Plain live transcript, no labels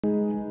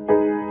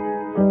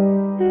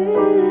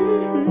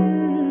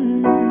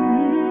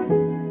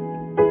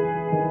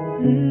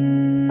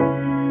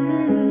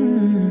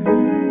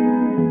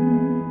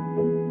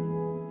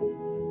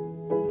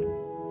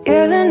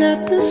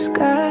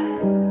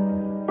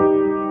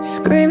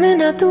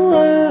screaming at the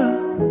world.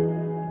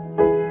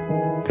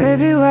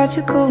 Baby, why'd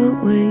you go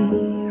away?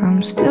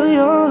 I'm still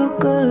your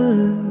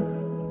girl.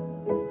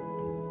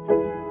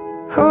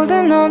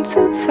 Holding on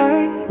too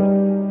tight,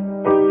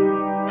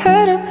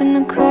 head up in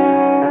the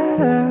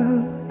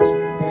clouds.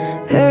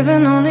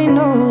 Heaven only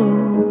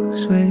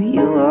knows where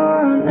you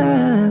are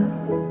now.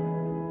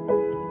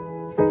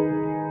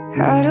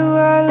 How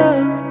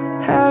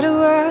do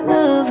I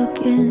love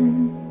again?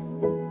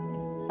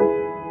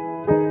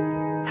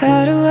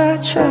 How do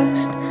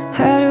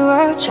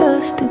I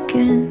trust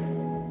again?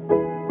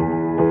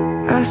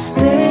 I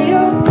stay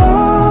up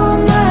all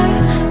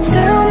night,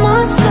 tell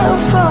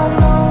myself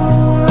I'm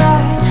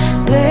alright.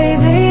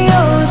 Baby,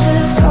 you're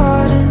just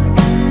harder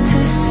to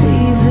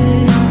see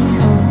than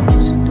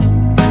most.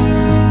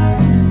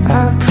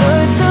 I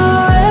put the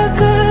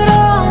record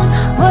on,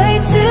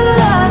 wait till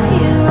I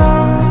hear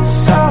our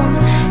song.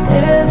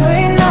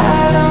 Every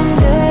night I'm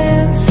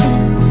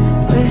dancing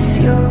with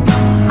your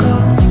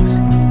ghost.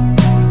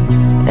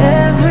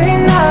 Every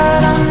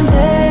night I'm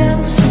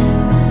dancing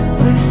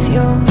with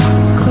your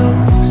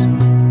ghost.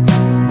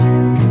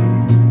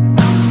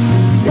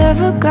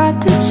 Never got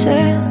the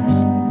chance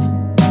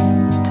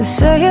to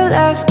say your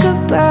last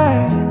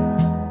goodbye.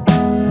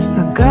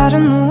 I gotta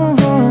move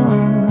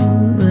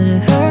on, but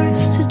it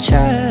hurts to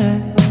try.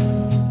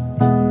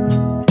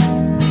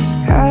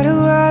 How do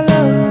I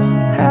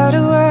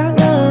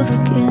love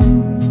again?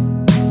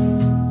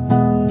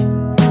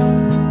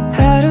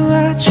 How do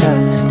I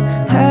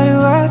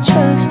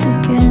trust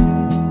again?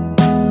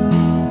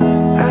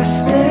 I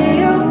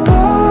stay up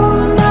all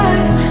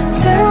night,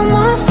 tell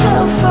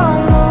myself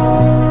I'm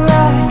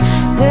alright.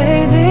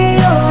 Baby,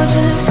 you're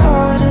just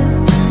harder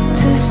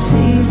to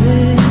see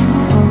than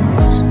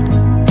most.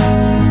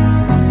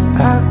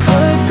 I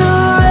put the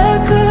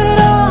record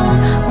on,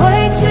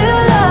 wait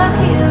till I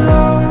hear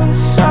our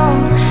song.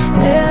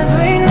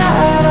 Every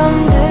night I'm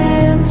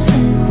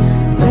dancing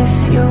with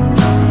your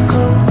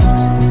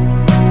ghost.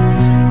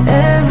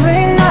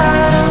 Every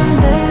night I'm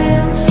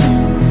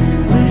dancing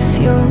with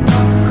your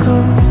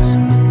ghost.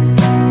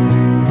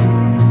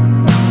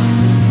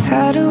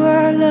 How do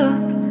I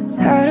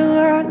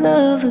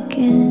love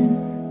again?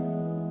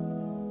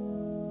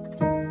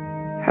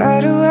 How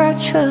do I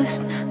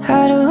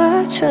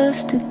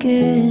trust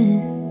again?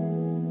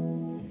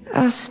 I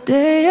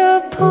stay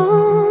up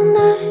all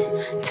night,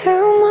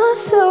 tell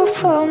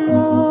myself I'm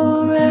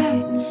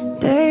alright.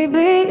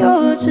 Baby,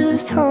 you're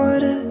just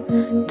harder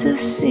to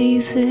see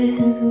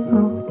than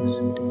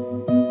most.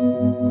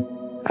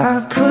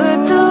 I put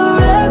the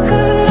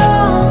record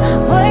on,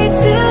 wait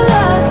till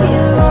I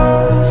hear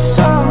our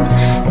song.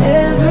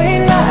 Every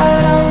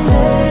night I'm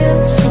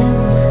dancing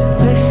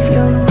with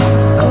your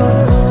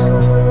ghost.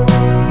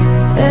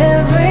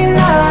 Every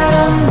night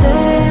I'm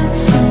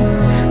dancing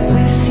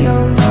with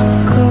your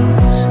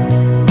ghost.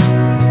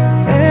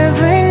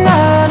 Every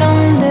night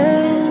I'm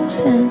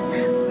dancing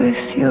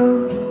with your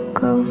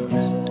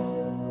ghost.